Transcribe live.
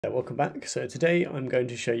Welcome back. So today I'm going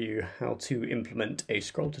to show you how to implement a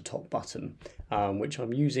scroll to top button, which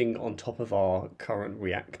I'm using on top of our current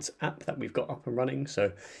React app that we've got up and running.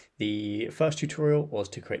 So the first tutorial was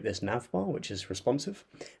to create this nav bar, which is responsive.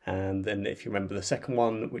 And then if you remember the second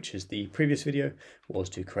one, which is the previous video, was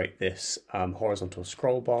to create this horizontal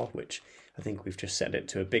scroll bar, which I think we've just set it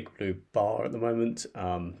to a big blue bar at the moment.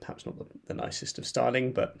 Perhaps not the nicest of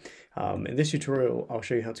styling, but in this tutorial, I'll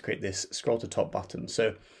show you how to create this scroll to top button.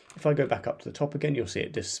 So if I go back up to the top again, you'll see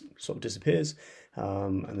it sort of disappears.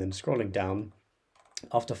 And then scrolling down,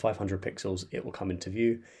 after 500 pixels, it will come into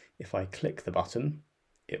view. If I click the button,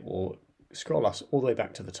 it will scroll us all the way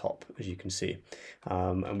back to the top, as you can see.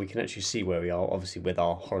 And we can actually see where we are, obviously with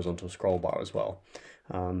our horizontal scroll bar as well.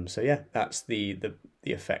 So yeah, that's the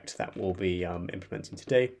effect that we'll be implementing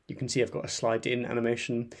today. You can see I've got a slide in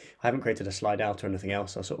animation. I haven't created a slide out or anything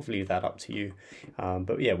else. I'll sort of leave that up to you.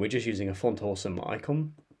 But yeah, we're just using a font awesome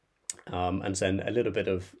icon. And then a little bit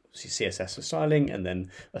of CSS for styling, and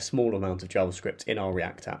then a small amount of JavaScript in our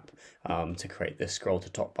React app to create this scroll to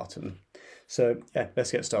top button. So yeah,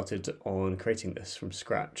 let's get started on creating this from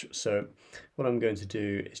scratch. So what I'm going to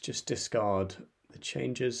do is just discard the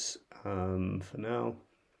changes for now.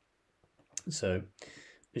 So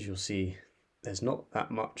as you'll see, there's not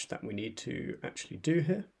that much that we need to actually do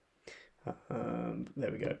here.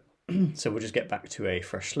 There we go. So we'll just get back to a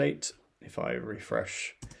fresh slate. If I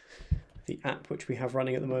refresh the app which we have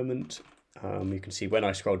running at the moment, you can see when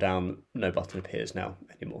I scroll down, no button appears now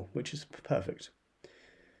anymore, which is perfect.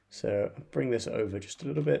 So I'll bring this over just a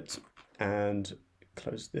little bit and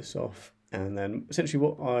close this off. And then essentially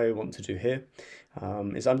what I want to do here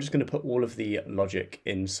is I'm just going to put all of the logic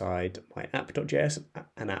inside my app.js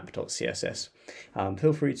and app.css.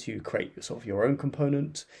 Feel free to create sort of your own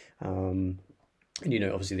component. And you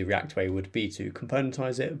know, obviously the React way would be to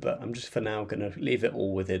componentize it, but I'm just for now going to leave it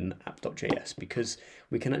all within app.js because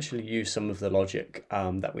we can actually use some of the logic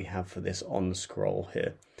that we have for this on scroll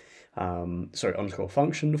here. On scroll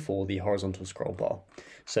function for the horizontal scroll bar.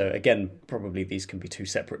 So again, probably these can be two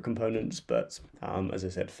separate components, but as I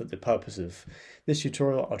said, for the purpose of this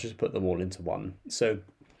tutorial, I'll just put them all into one. So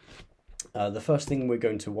the first thing we're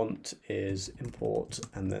going to want is import,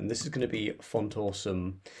 and then this is going to be font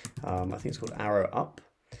awesome. I think it's called arrow up,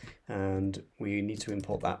 and we need to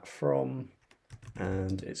import that from,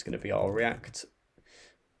 and it's going to be our React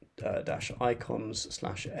dash icons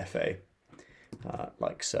slash FA.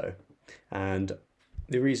 Like so. And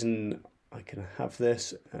the reason I can have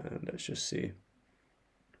this, and let's just see,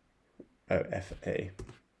 FA,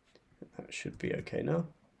 that should be okay now.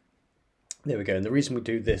 There we go. And the reason we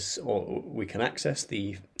do this, or we can access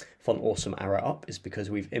the font awesome arrow up, is because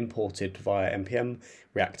we've imported via npm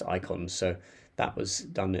React icons. So that was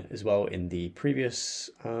done as well in the previous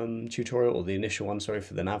tutorial, or the initial one, sorry,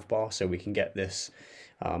 for the nav bar. So we can get this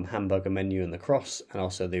hamburger menu and the cross, and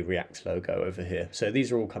also the React logo over here. So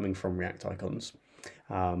these are all coming from React icons.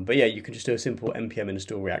 But yeah, you can just do a simple npm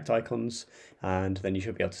install React icons, and then you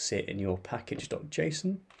should be able to see it in your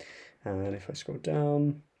package.json. And if I scroll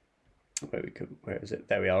down, where is it?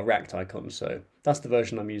 There we are, React icons. So that's the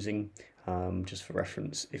version I'm using, just for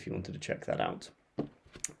reference if you wanted to check that out.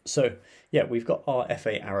 So yeah, we've got our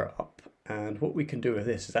FA arrow up, and what we can do with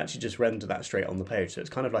this is actually just render that straight on the page. So it's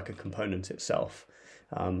kind of like a component itself.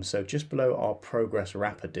 So just below our progress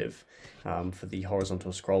wrapper div for the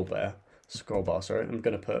horizontal scroll bar, I'm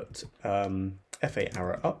going to put FA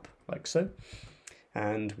arrow up like so,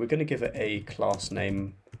 and we're going to give it a class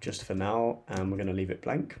name just for now, and we're going to leave it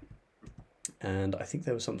blank. And I think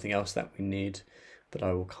there was something else that we need, but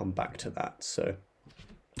I will come back to that. So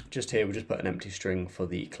just here, we'll just put an empty string for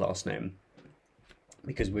the class name,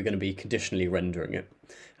 because we're going to be conditionally rendering it.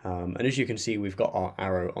 And as you can see, we've got our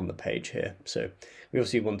arrow on the page here. So we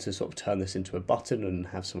obviously want to sort of turn this into a button and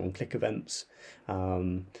have some on-click events.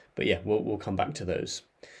 But yeah, we'll come back to those.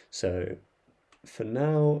 So for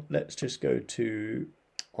now, let's just go to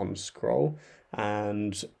on scroll.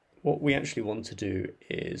 And what we actually want to do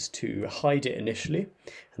is to hide it initially.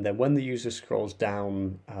 And then when the user scrolls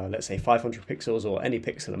down, let's say 500 pixels or any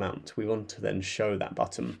pixel amount, we want to then show that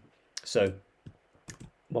button. So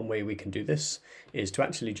one way we can do this is to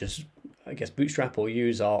actually just, I guess, bootstrap or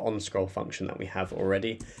use our on-scroll function that we have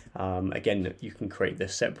already. Again, you can create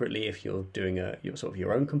this separately if you're doing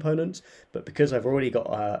your own component, but because I've already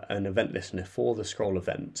got an event listener for the scroll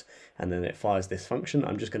event, and then it fires this function,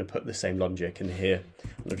 I'm just going to put the same logic in here,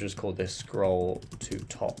 and I'll just call this scroll to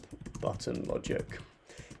top button logic,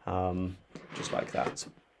 just like that.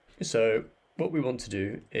 So what we want to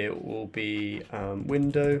do, it will be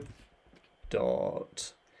window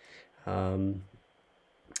dot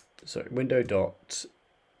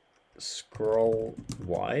scroll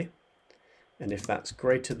Y, and if that's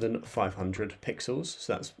greater than 500 pixels,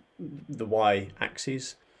 so that's the Y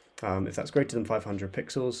axis, if that's greater than 500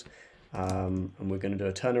 pixels, and we're going to do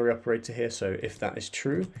a ternary operator here, so if that is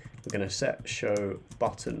true, we're going to set show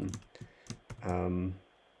button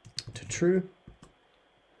to true,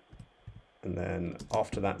 and then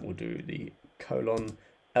after that we'll do the colon,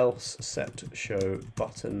 else set show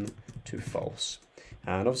button to false.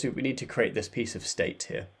 And obviously we need to create this piece of state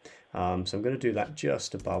here, so I'm going to do that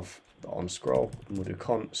just above the on scroll, and we'll do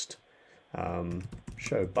const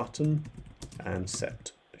show button and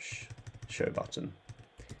set show button,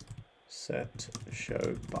 set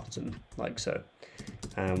show button, like so,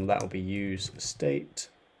 and that will be use state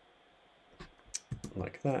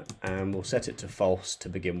like that, and we'll set it to false to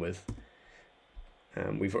begin with.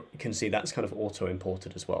 And you can see that's kind of auto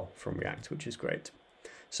imported as well from React, which is great.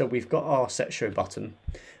 So we've got our set show button,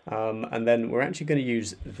 and then we're actually going to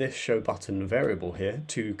use this show button variable here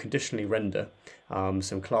to conditionally render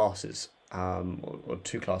some classes, or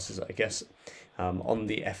two classes, I guess, on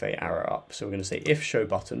the FA arrow up. So we're going to say if show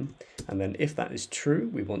button, and then if that is true,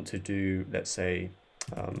 we want to do, let's say,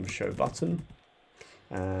 show button,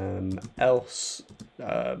 else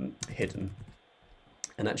hidden.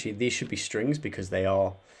 And actually these should be strings because they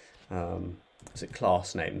are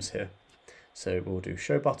class names here. So we'll do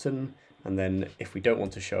show button, and then if we don't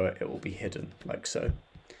want to show it, it will be hidden, like so.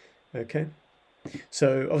 Okay.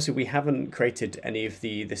 So obviously we haven't created any of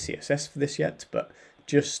the CSS for this yet, but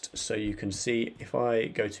just so you can see, if I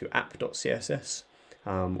go to app.css,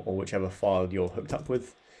 or whichever file you're hooked up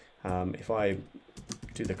with, if I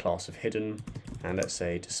do the class of hidden, and let's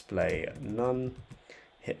say display none,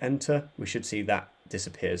 hit enter, we should see that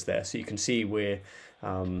disappears there. So you can see we're,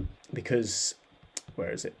 because,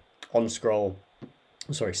 where is it? On scroll,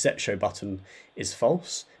 sorry, set show button is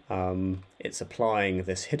false. It's applying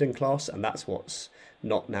this hidden class, and that's what's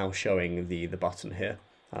not now showing the button here.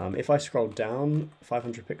 If I scroll down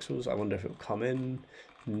 500 pixels, I wonder if it will come in.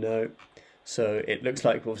 No. So it looks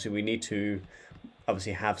like obviously we need to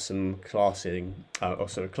obviously have some classing,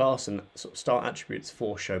 also a class and sort of start attributes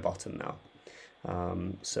for show button now.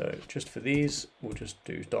 So just for these, we'll just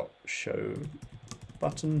do dot show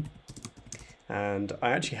button. And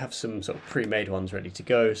I actually have some sort of pre-made ones ready to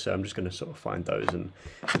go, so I'm just going to sort of find those and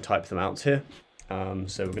type them out here.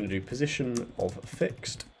 So we're going to do position of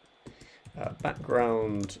fixed,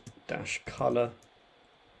 background dash color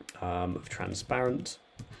of transparent.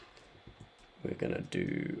 We're going to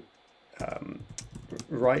do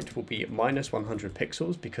right will be minus 100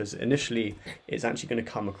 pixels, because initially it's actually going to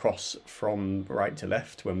come across from right to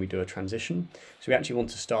left when we do a transition. So we actually want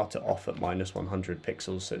to start it off at minus 100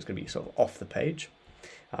 pixels, so it's going to be sort of off the page.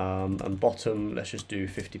 And bottom, let's just do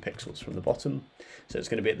 50 pixels from the bottom. So it's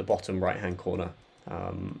going to be at the bottom right hand corner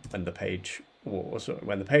when the page, or sorry,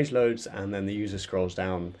 when the page loads, and then the user scrolls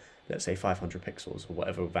down, let's say 500 pixels or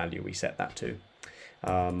whatever value we set that to.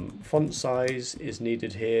 Font size is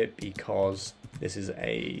needed here because this is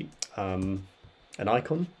a an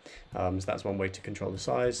icon, so that's one way to control the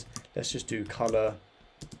size. Let's just do color.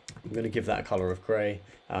 I'm going to give that a color of gray.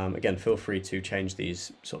 Again, feel free to change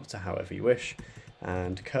these sort of to however you wish.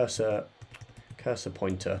 And cursor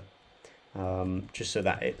pointer, just so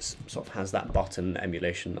that it sort of has that button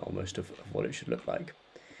emulation almost of what it should look like.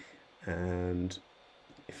 And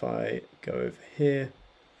if I go over here,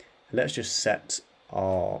 let's just set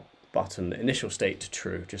our button initial state to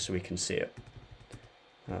true, just so we can see it,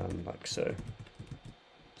 like so.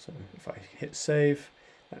 So if I hit save,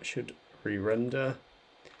 that should re-render.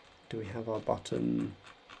 Do we have our button?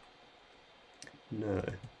 No.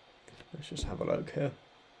 Let's just have a look here.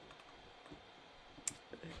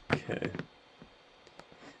 Okay.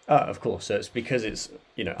 Of course, so it's because it's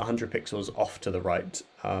 100 pixels off to the right.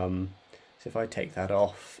 So if I take that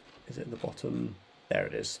off, is it at the bottom? There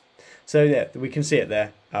it is. So yeah, we can see it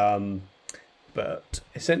there. But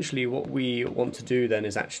essentially what we want to do then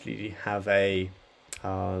is actually have an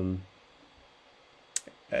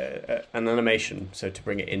animation, so to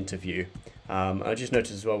bring it into view. I just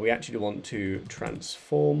noticed as well, we actually want to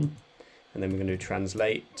transform, and then we're going to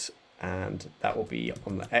translate, and that will be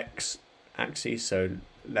on the X axis, so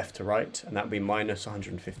left to right, and that will be minus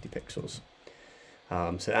 150 pixels.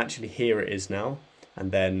 So actually here it is now,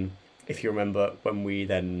 and then if you remember, when we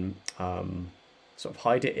then sort of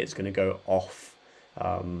hide it, it's going to go off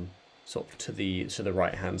sort of to the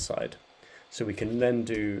right hand side. So we can then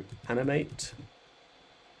do animation,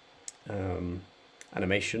 and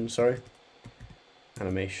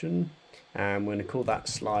we're going to call that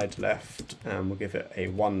slide left, and we'll give it a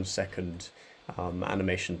 1 second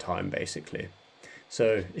animation time basically.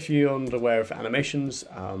 So if you're unaware of animations,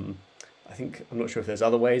 I'm not sure if there's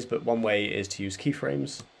other ways, but one way is to use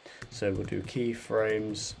keyframes. So we'll do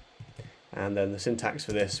keyframes, and then the syntax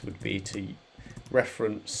for this would be to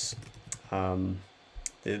reference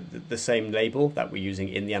the same label that we're using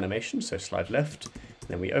in the animation, so slide left.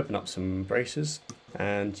 Then we open up some braces,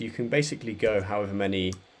 and you can basically go however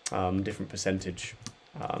many different percentage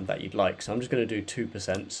that you'd like. So I'm just going to do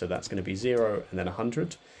 2%, so that's going to be 0 and then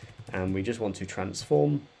 100, and we just want to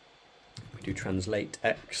transform. We do translate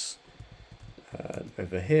X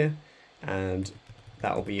over here, and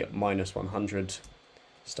that will be minus 100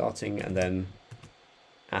 starting, and then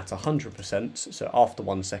at 100%, so after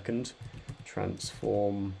 1 second,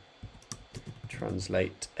 transform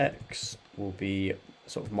translate X will be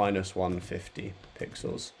sort of minus 150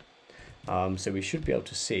 pixels. So we should be able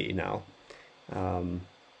to see now.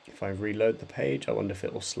 If I reload the page, I wonder if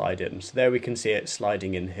it will slide in. So there we can see it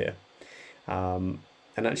sliding in here.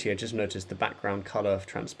 And actually I just noticed the background color of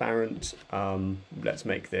transparent. Let's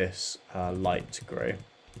make this light grey,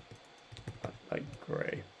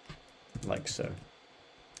 like so.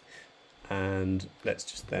 And let's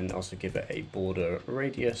just then also give it a border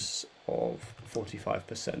radius of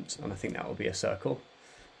 45%, and I think that will be a circle.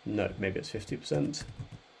 No, maybe it's 50%.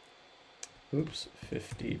 Oops,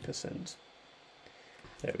 50%.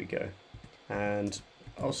 There we go. And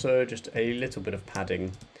also just a little bit of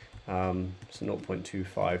padding. So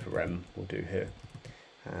 0.25 rem will do here,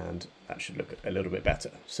 and that should look a little bit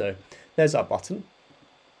better. So there's our button,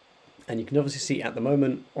 and you can obviously see at the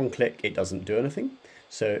moment on click it doesn't do anything.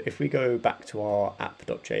 So if we go back to our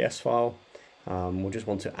app.js file, we'll just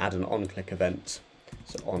want to add an on-click event.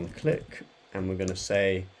 So on-click, and we're going to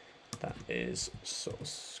say that is sort of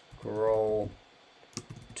scroll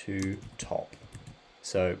to top.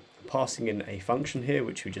 So passing in a function here,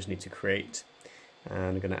 which we just need to create, and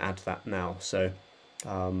I'm going to add that now. So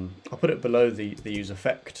I'll put it below the use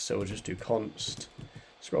effect, so we'll just do const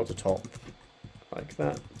scroll to top like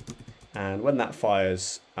that. And when that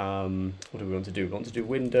fires, what do we want to do? We want to do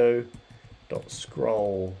window.scroll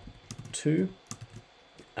to,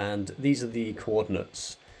 and these are the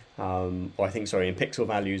coordinates, or I think, sorry, in pixel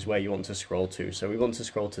values where you want to scroll to. So we want to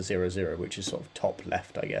scroll to 0, 0, which is sort of top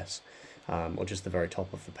left, I guess, or just the very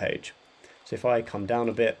top of the page. So if I come down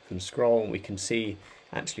a bit and scroll, we can see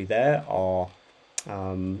actually there our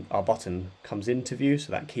button comes into view,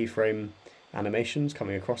 so that keyframe animation's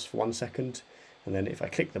coming across for 1 second. And then if I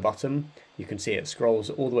click the button, you can see it scrolls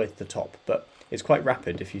all the way to the top, but it's quite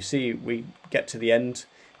rapid. If you see, we get to the end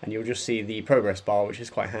and you'll just see the progress bar, which is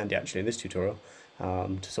quite handy actually in this tutorial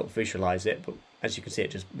to sort of visualize it. But as you can see, it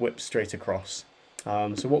just whips straight across.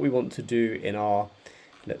 So what we want to do in our,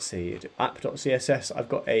 let's see, app.css, I've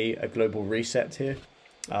got a global reset here.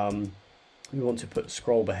 We want to put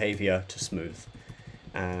scroll behavior to smooth.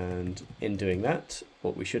 And in doing that,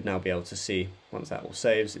 what we should now be able to see once that all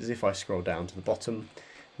saves is if I scroll down to the bottom,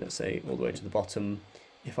 let's say all the way to the bottom,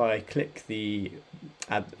 if I click the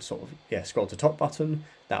add scroll to top button,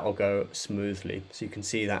 that will go smoothly. So you can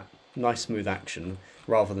see that nice smooth action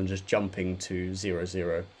rather than just jumping to 0,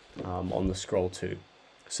 0 on the scroll to.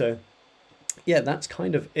 So yeah, that's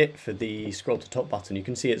kind of it for the scroll to top button. You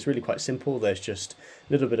can see it's really quite simple. There's just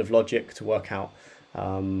a little bit of logic to work out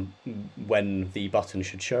when the button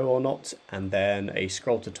should show or not, and then a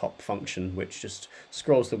scroll to top function which just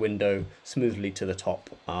scrolls the window smoothly to the top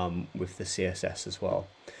with the CSS as well.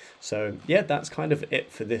 So yeah, that's kind of it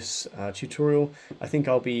for this tutorial. I think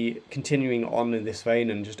I'll be continuing on in this vein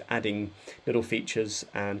and just adding little features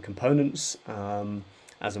and components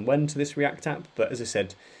as and when to this React app, but as I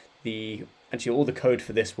said, actually all the code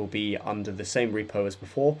for this will be under the same repo as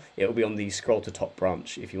before. It will be on the scroll to top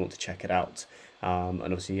branch if you want to check it out. And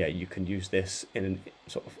obviously, yeah, you can use this in a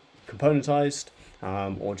sort of componentized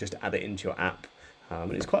or just add it into your app.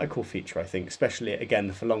 And it's quite a cool feature, I think, especially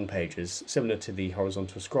again for long pages, similar to the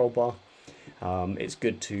horizontal scroll bar. It's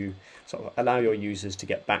good to sort of allow your users to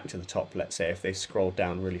get back to the top, let's say if they scroll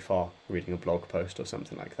down really far reading a blog post or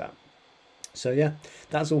something like that. So yeah,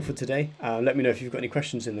 that's all for today. Let me know if you've got any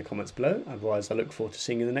questions in the comments below. Otherwise, I look forward to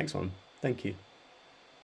seeing you in the next one. Thank you.